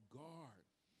keep or guard.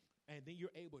 And then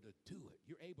you're able to do it.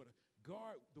 You're able to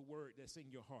guard the word that's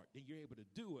in your heart. Then you're able to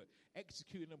do it,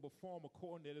 execute and perform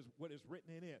according to what is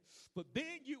written in it. But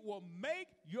then you will make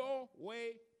your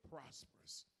way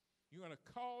prosperous. You're going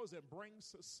to cause and bring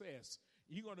success.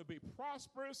 You're going to be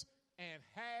prosperous and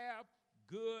have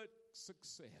good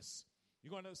success. You're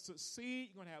going to succeed.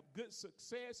 You're going to have good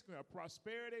success. You're going to have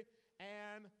prosperity.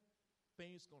 And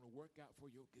things are going to work out for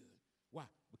your good. Why?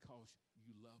 Because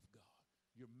you love God.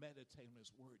 You're meditating on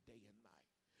his word day and night.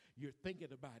 You're thinking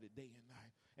about it day and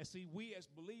night. And see, we as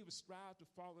believers strive to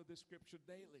follow this scripture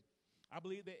daily. I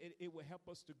believe that it will help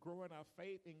us to grow in our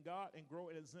faith in God and grow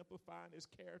in exemplifying his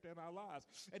character in our lives.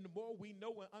 And the more we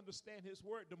know and understand his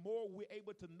word, the more we're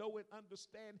able to know and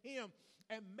understand him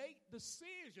and make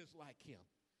decisions like him.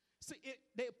 See,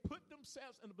 they put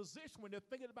themselves in a position when they're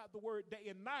thinking about the word day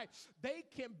and night, they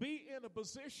can be in a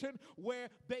position where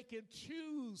they can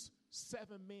choose 7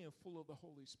 men full of the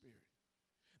Holy Spirit.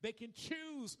 They can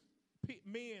choose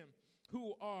men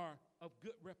who are of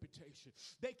good reputation.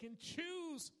 They can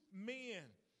choose men,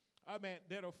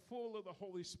 that are full of the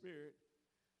Holy Spirit.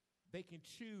 They can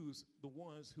choose the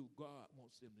ones who God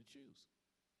wants them to choose.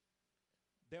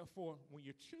 Therefore, when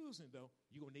you're choosing, though,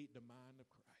 you're going to need the mind of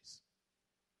Christ.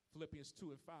 Philippians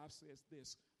 2 and 5 says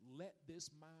this, let this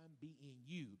mind be in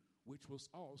you, which was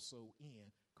also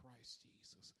in Christ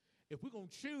Jesus. If we're going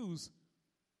to choose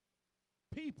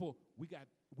people,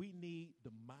 we need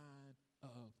the mind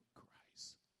of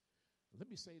Christ. Let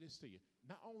me say this to you.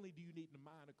 Not only do you need the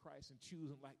mind of Christ and choose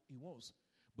him like he wants,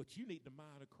 but you need the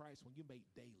mind of Christ when you make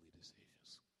daily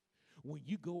decisions. When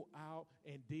you go out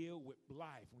and deal with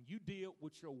life, when you deal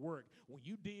with your work, when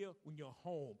you deal with your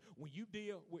home, when you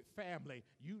deal with family,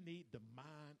 you need the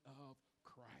mind of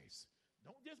Christ.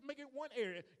 Don't just make it one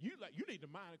area. You need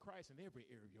the mind of Christ in every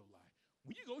area of your life.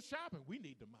 When you go shopping, we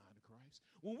need the mind of Christ.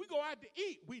 When we go out to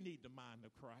eat, we need the mind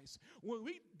of Christ. When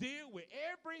we deal with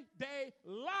everyday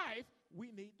life,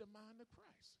 we need the mind of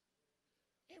Christ.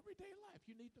 Everyday life,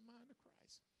 you need the mind of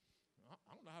Christ.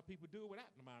 I don't know how people do it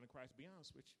without the mind of Christ, to be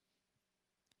honest with you.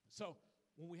 So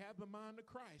when we have the mind of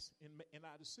Christ in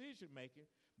our decision making,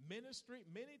 ministry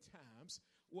many times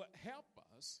will help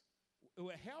us. It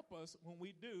will help us when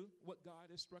we do what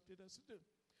God instructed us to do.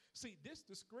 See, this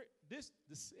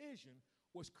decision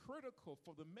was critical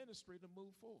for the ministry to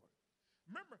move forward.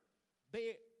 Remember,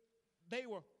 they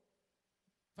were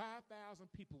 5,000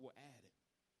 people were added,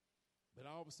 but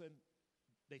all of a sudden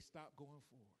they stopped going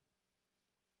forward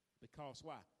because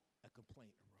why? A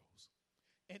complaint arose.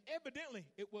 And evidently,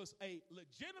 it was a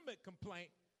legitimate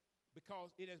complaint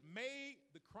because it has made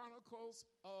the chronicles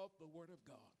of the Word of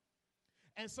God.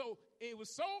 And so it was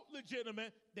so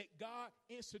legitimate that God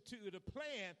instituted a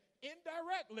plan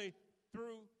indirectly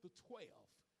through the 12.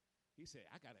 He said,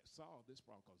 I got to solve this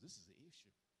problem because this is the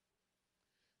issue.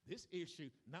 This issue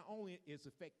not only is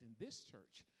affecting this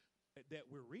church that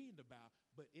we're reading about,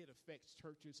 but it affects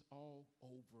churches all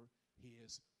over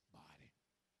his body.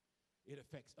 It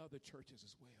affects other churches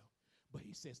as well. But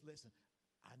he says, listen,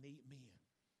 I need men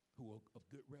who are of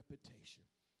good reputation,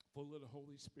 full of the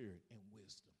Holy Spirit and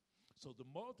wisdom. So the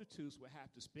multitudes will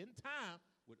have to spend time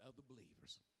with other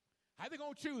believers. How are they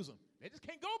going to choose them? They just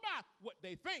can't go by what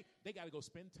they think. They got to go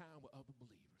spend time with other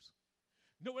believers.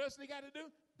 You know what else they got to do?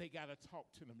 They got to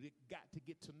talk to them. They got to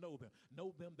get to know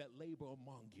them that labor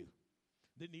among you.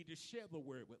 They need to share the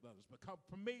word with others, become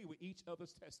familiar with each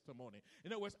other's testimony.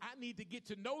 In other words, I need to get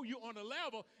to know you on a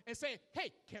level and say,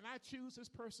 hey, can I choose this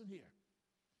person here?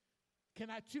 Can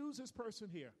I choose this person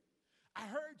here? I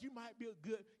heard you might be a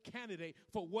good candidate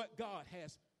for what God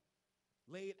has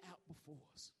laid out before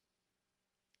us.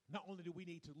 Not only do we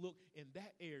need to look in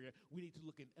that area, we need to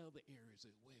look in other areas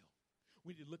as well.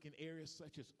 We need to look in areas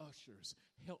such as ushers,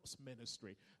 helps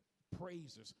ministry,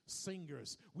 praisers,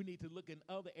 singers. We need to look in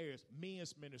other areas,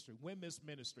 men's ministry, women's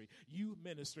ministry, youth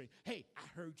ministry. Hey,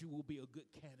 I heard you will be a good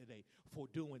candidate for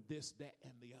doing this, that,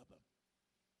 and the other.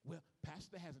 Well,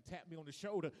 Pastor hasn't tapped me on the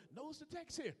shoulder. Notice the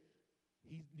text here.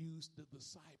 He used the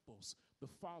disciples, the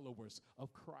followers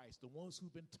of Christ, the ones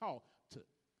who've been taught to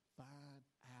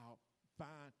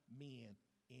find men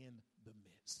in the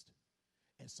midst.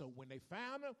 And so when they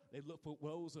found them, they looked for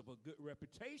those of a good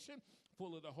reputation,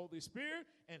 full of the Holy Spirit,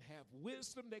 and have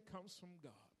wisdom that comes from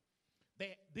God.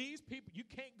 These people you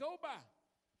can't go by.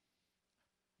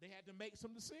 They had to make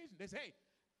some decisions. They say, hey,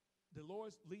 the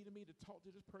Lord's leading me to talk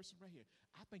to this person right here.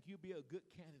 I think you'll be a good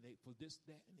candidate for this,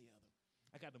 that, and the other.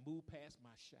 I got to move past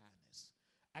my shyness.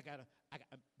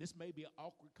 This may be an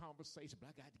awkward conversation, but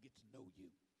I got to get to know you.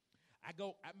 I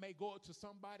may go up to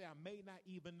somebody I may not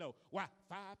even know. Why?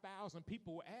 5,000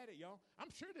 people were added, y'all. I'm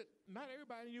sure that not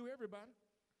everybody knew everybody.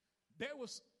 There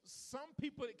was some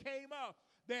people that came up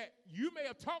that you may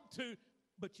have talked to,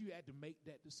 but you had to make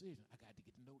that decision. I got to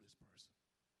get to know this person.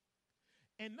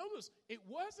 And notice, it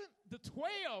wasn't the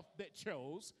 12 that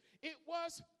chose. It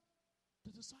was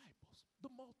the disciples, the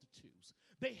multitudes.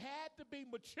 They had to be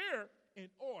mature in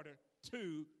order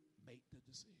to make the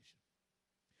decision.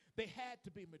 They had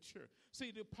to be mature.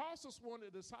 See, the apostles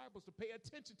wanted the disciples to pay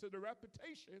attention to the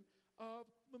reputation of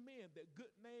the men, their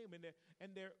good name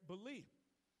and their belief.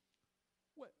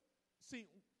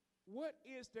 What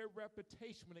is their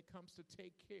reputation when it comes to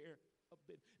take care of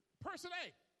business? Person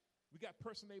A, we got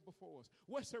person A before us.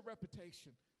 What's their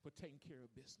reputation for taking care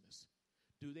of business?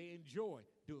 Do they enjoy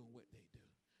doing what they do?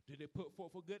 Do they put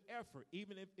forth a good effort,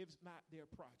 even if it's not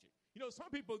their project? You know, some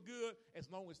people are good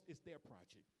as long as it's their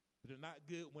project, but they're not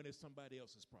good when it's somebody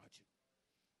else's project.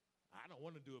 I don't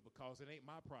want to do it because it ain't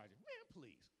my project. Man,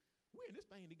 please. We're in this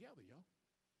thing together, y'all.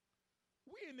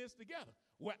 We're in this together.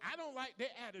 Well, I don't like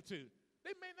their attitude.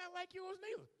 They may not like yours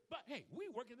neither. But, hey,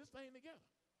 we working this thing together.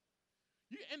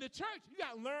 In the church, you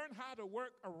got to learn how to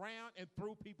work around and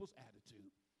through people's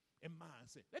attitude and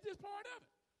mindset. That's just part of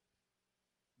it.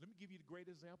 Let me give you the great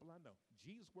example I know.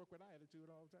 Jesus worked with our attitude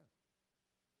all the time.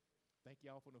 Thank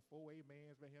y'all for the 4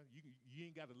 amens right here. You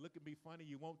ain't got to look at me funny.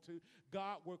 You want to.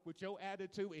 God worked with your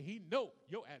attitude, and he know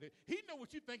your attitude. He know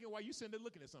what you're thinking while you sitting there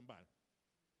looking at somebody.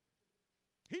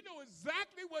 He know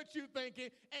exactly what you're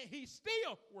thinking, and he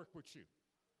still work with you.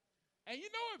 And you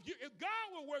know, if God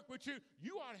will work with you,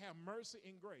 you ought to have mercy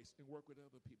and grace and work with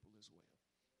other people as well.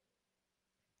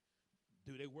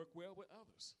 Do they work well with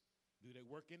others? Do they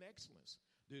work in excellence?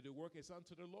 Do they work as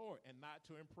unto the Lord and not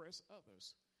to impress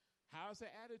others? How's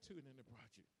their attitude in the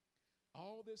project?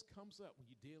 All this comes up when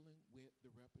you're dealing with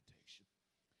the reputation.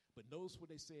 But notice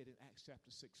what they said in Acts chapter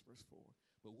 6, verse 4.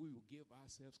 But we will give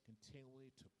ourselves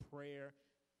continually to prayer,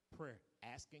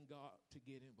 asking God to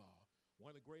get involved.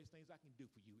 One of the greatest things I can do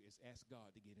for you is ask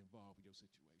God to get involved with your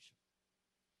situation.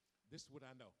 This is what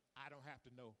I know. I don't have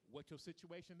to know what your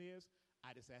situation is.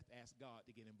 I just have to ask God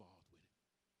to get involved with it.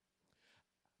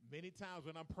 Many times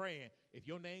when I'm praying, if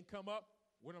your name come up,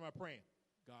 what am I praying?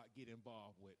 God, get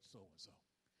involved with so-and-so.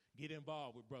 Get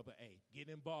involved with brother A. Get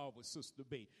involved with sister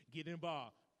B. Get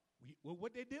involved with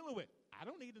what they're dealing with. I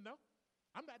don't need to know.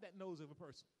 I'm not that nosy of a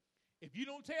person. If you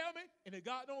don't tell me and if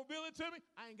God don't reveal it to me,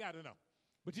 I ain't got to know.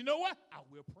 But you know what? I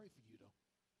will pray for you, though.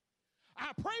 I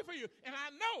pray for you, and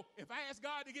I know if I ask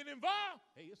God to get involved,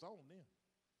 hey, it's on then.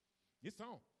 It's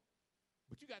on.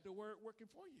 But you got the word working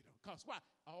for you, though. Because why?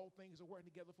 All things are working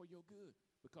together for your good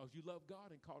because you love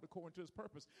God and called according to his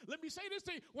purpose. Let me say this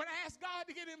to you. When I ask God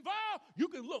to get involved, you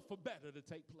can look for better to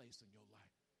take place in your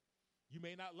life. You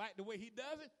may not like the way he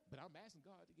does it, but I'm asking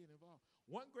God to get involved.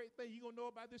 One great thing you're going to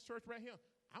know about this church right here,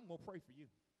 I'm going to pray for you.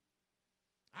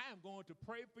 I am going to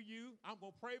pray for you. I'm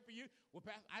going to pray for you. Well,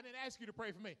 Pastor, I didn't ask you to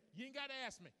pray for me. You ain't got to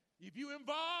ask me. If you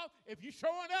involved, if you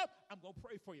showing up, I'm going to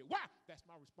pray for you. Why? That's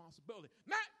my responsibility.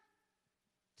 Not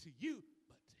to you,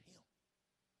 but to him.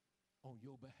 On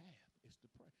your behalf is to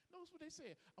pray. Notice what they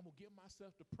said. I'm going to give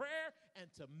myself to prayer and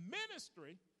to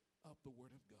ministry of the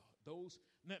word of God.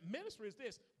 Ministry is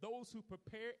this. Those who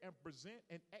prepare and present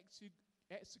and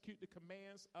execute the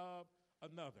commands of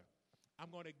another. I'm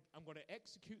going to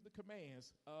execute the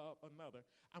commands of another.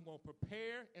 I'm going to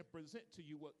prepare and present to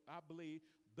you what I believe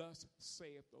thus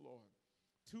saith the Lord.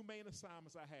 2 main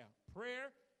assignments I have, prayer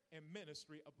and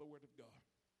ministry of the word of God.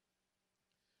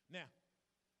 Now,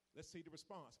 let's see the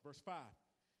response. Verse 5.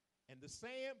 And the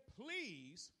saying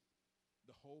pleased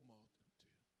the whole multitude.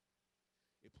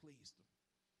 It pleased them.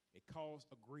 It caused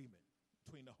agreement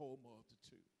between the whole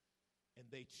multitude. And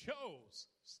they chose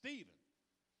Stephen.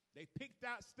 They picked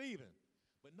out Stephen.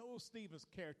 But know Stephen's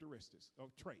characteristics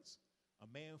or traits. A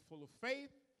man full of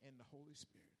faith and the Holy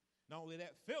Spirit. Not only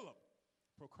that, Philip,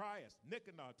 Prochorus,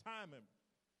 Nicanor, Timon,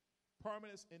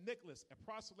 Parmenas, and Nicholas, a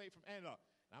proselyte from Antioch.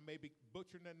 I may be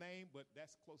butchering their name, but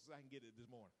that's as close as I can get it this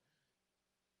morning.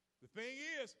 The thing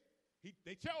is,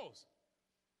 they chose.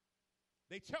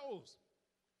 They chose.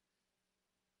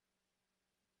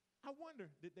 I wonder,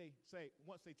 did they say,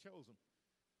 once they chose them,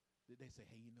 did they say,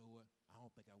 hey, you know what? I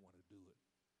don't think I want to do it.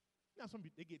 Now, some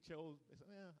people, they get chosen. They say,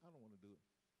 I don't want to do it.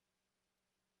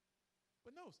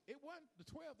 But no, it wasn't the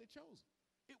 12 they chose.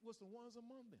 It was the ones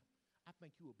among them. I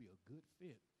think you will be a good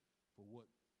fit for what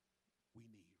we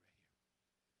need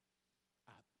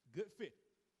right here. Good fit.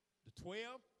 The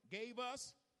 12 gave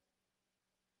us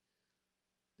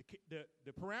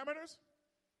the parameters,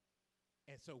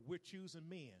 and so we're choosing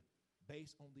men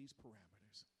based on these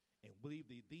parameters and believe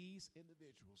that these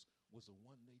individuals was the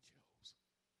one they chose.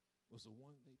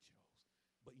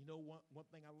 But you know one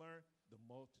thing I learned? The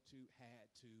multitude had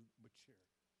to mature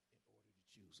in order to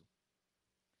choose them.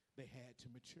 They had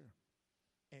to mature.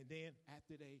 And then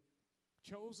after they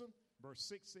chose them, verse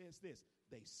 6 says this,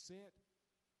 they set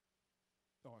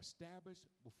or established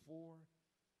before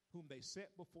whom they set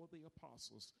before the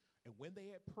apostles. And when they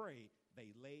had prayed,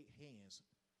 they laid hands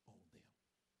on them.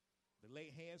 The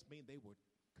laid hands mean they were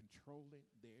controlling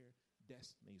their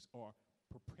destinies or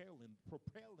propelling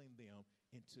them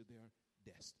into their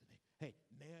destiny. Hey,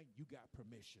 now you got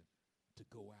permission to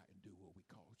go out and do what we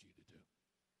called you to do.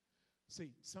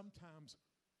 See, sometimes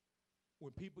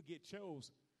when people get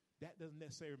chose, that doesn't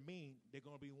necessarily mean they're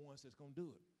going to be the ones that's going to do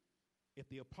it. If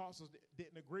the apostles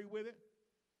didn't agree with it,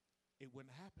 it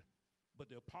wouldn't happen. But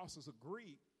the apostles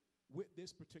agreed with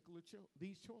this particular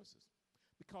these choices,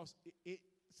 because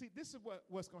see, this is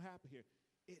what's going to happen here.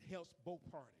 It helps both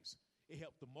parties. It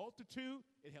helped the multitude.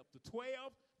 It helped the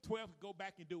 12. 12 could go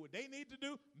back and do what they need to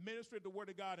do, minister the word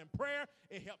of God in prayer.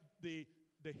 It helped the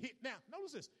hit. Now,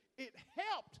 notice this. It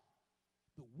helped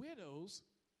the widows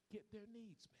get their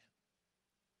needs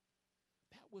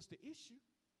met. That was the issue.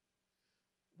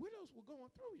 Widows were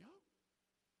going through, y'all.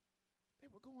 They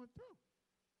were going through.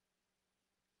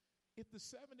 If the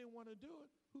 7 didn't want to do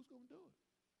it, who's going to do it?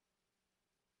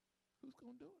 Who's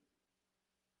going to do it?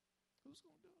 Who's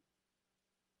going to do it?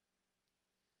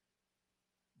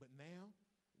 But now,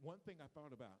 one thing I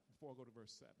thought about before I go to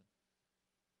verse 7,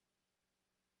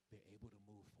 they're able to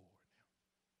move forward now.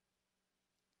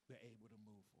 They're able to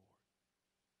move forward.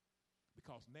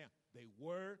 Because now they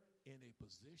were in a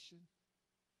position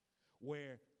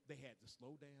where they had to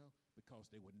slow down because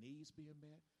there were needs being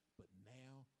met, but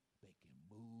now they can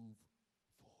move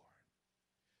forward.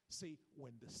 See,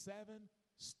 when the 7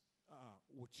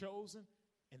 were chosen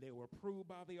and they were approved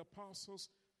by the apostles,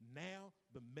 now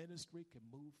the ministry can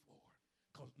move forward.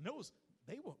 Because notice,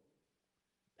 I ain't going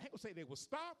to say they were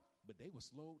stopped, but they were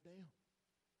slowed down.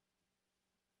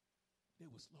 They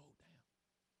were slowed down.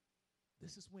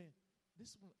 This is when,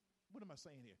 what am I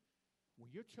saying here?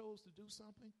 When you're chosen to do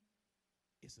something,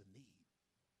 it's a need.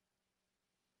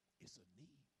 It's a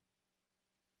need.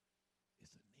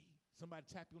 It's a need. Somebody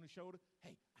tap you on the shoulder.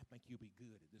 Hey, I think you'll be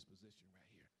good at this position right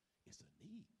here. It's a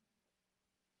need.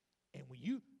 And when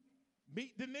you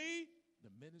meet the need,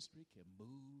 the ministry can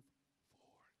move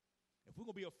forward. If we're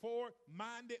going to be a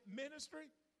forward-minded ministry,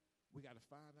 we got to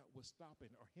find out what's stopping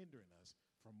or hindering us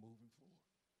from moving forward.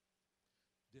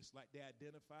 Just like they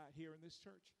identified here in this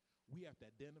church, we have to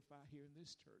identify here in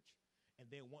this church. And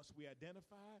then once we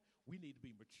identify, we need to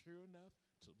be mature enough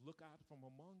to look out from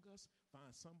among us,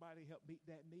 find somebody to help meet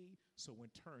that need, so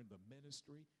in turn the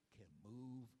ministry can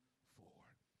move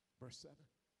forward. Verse 7.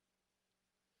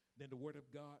 Then the word of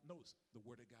God, notice, the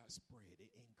word of God spread,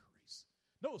 it increased.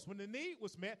 Notice, when the need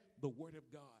was met, the word of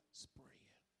God spread.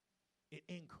 It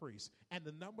increased. And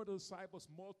the number of the disciples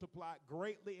multiplied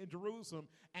greatly in Jerusalem,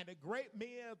 and a great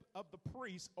many of the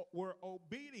priests were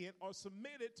obedient or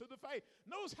submitted to the faith.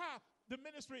 Notice how the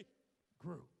ministry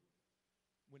grew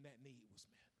when that need was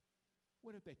met.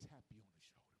 What if they tap you on the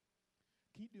shoulder?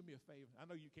 Can you do me a favor? I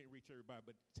know you can't reach everybody,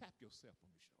 but tap yourself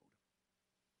on the shoulder.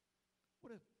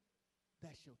 What if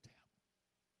that's your tap?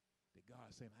 That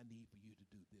God's saying, I need for you to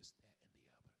do this, that, and the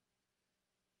other.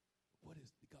 What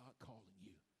is God calling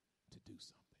you to do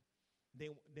something?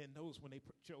 Then notice when they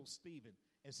chose Stephen,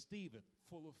 and Stephen,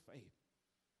 full of faith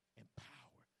and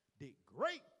power, did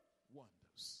great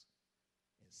wonders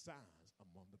and signs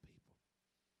among the people.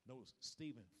 Notice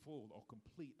Stephen, full or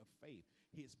complete of faith,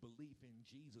 his belief in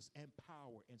Jesus and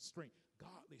power and strength,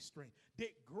 godly strength,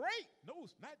 did great,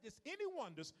 notice, not just any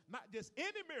wonders, not just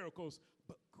any miracles,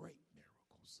 but great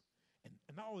miracles.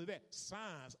 And not only that,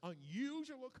 signs,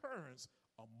 unusual occurrence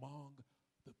among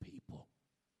the people.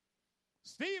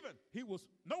 Stephen, he was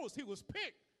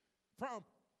picked from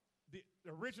the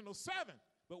original 7,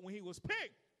 but when he was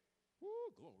picked,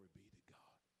 glory be to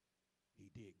God, he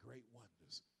did great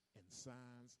wonders and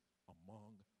signs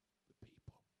among the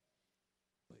people.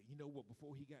 But you know what?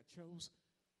 Before he got chose,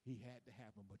 he had to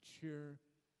have a mature,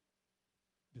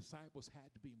 disciples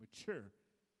had to be mature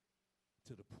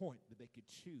to the point that they could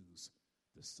choose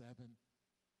the 7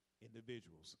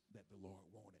 individuals that the Lord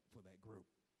wanted for that group.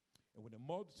 And when the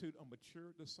multitude of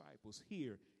mature disciples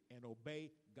hear and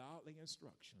obey godly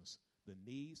instructions, the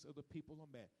needs of the people are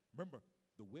met. Remember,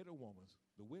 the widows,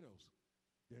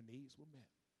 their needs were met.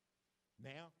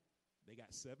 Now, they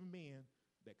got 7 men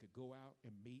that could go out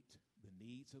and meet the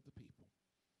needs of the people.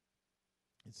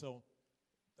 And so,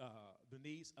 the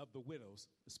needs of the widows,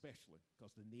 especially,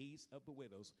 because the needs of the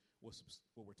widows was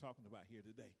what we're talking about here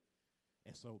today.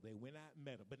 And so they went out and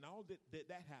met them. But not only did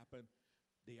that happen,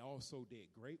 they also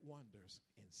did great wonders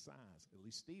and signs, at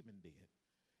least Stephen did,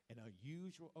 an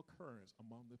unusual occurrence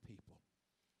among the people.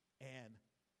 And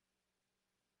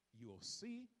you'll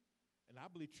see, and I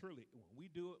believe truly, when we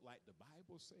do it like the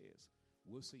Bible says,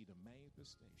 we'll see the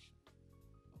manifestation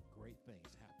of great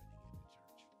things happening in the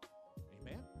church.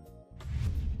 Amen?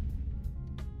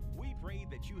 We pray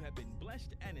that you have been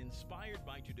blessed and inspired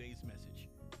by today's message.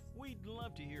 We'd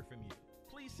love to hear from you.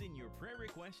 Please send your prayer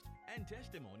requests and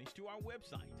testimonies to our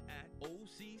website at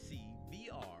occvr.org.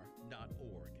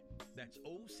 That's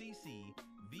occvr.org.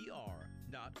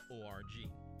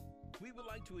 We would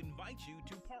like to invite you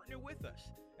to partner with us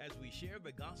as we share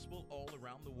the gospel all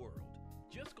around the world.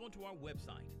 Just go to our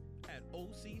website at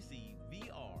occvr.org.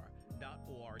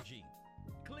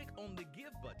 Click on the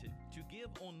Give button to give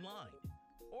online,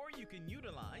 or you can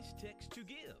utilize Text to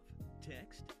Give.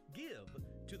 Text GIVE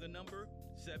to the number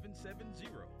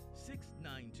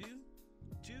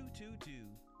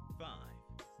 770-692-2225.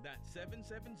 That's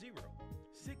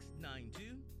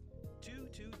 770-692-2225.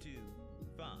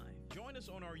 Join us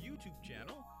on our YouTube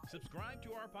channel, subscribe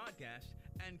to our podcast,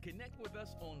 and connect with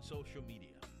us on social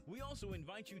media. We also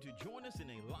invite you to join us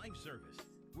in a live service.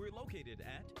 We're located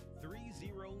at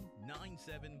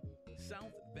 3097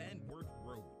 South Van Wert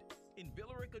Road in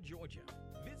Billerica, Georgia.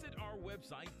 Visit our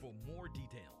website for more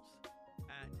details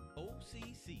at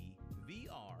occvr.org.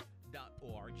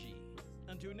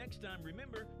 Until next time,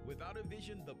 remember, without a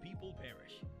vision, the people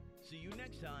perish. See you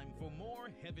next time for more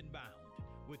Heaven Bound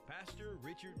with Pastor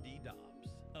Richard D.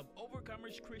 Dobbs of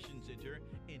Overcomers Christian Center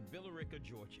in Billerica,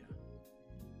 Georgia.